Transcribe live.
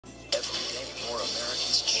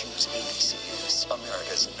Just choose ABC News,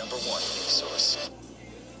 America's #1 news source.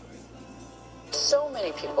 So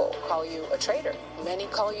many people call you a traitor. Many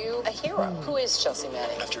call you a hero. Who is Chelsea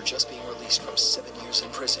Manning? After just being released from 7 years in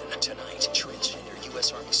prison, tonight, transgender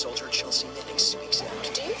U.S. Army soldier Chelsea Manning speaks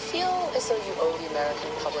out. Do you feel as though you owe the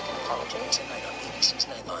American public an apology? Tonight on ABC's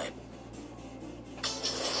Nightline.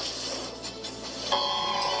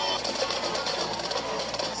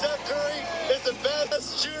 Steph Curry is the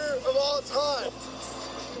best shooter of all time.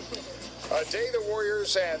 A day the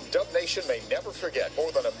Warriors and Dub Nation may never forget.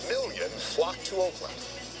 More than 1 million flocked to Oakland.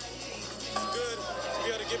 Good to be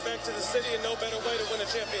able to get back to the city and no better way to win a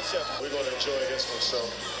championship. We're going to enjoy this one, so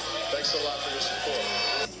thanks a lot for your support.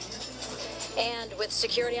 And with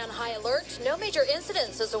security on high alert, no major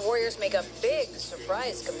incidents as the Warriors make a big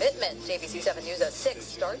surprise commitment. ABC 7 News at 6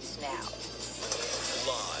 starts now.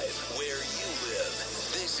 Live where you live,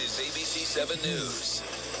 this is ABC 7 News.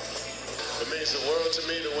 It means the world to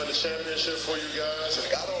me to win the championship for you guys.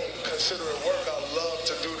 I don't consider it work. I love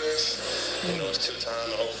to do this. You know, it's 2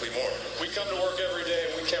 times, hopefully more. We come to work every day,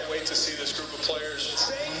 and we can't wait to see this group of players.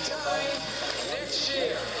 Same time next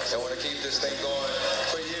year. I want to keep this thing going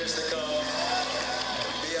for years to come.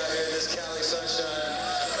 Be out here in this Cali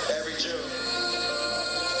sunshine every June.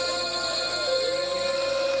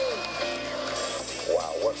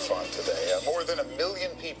 Wow, what fun today. More than 1 million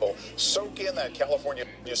people soak in that California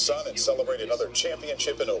sun and celebrate another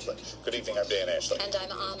championship in Oakland. Good evening, I'm Dan Ashley. And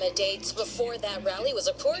I'm Ahmed Dates. Before that rally was,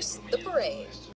 of course, the parade.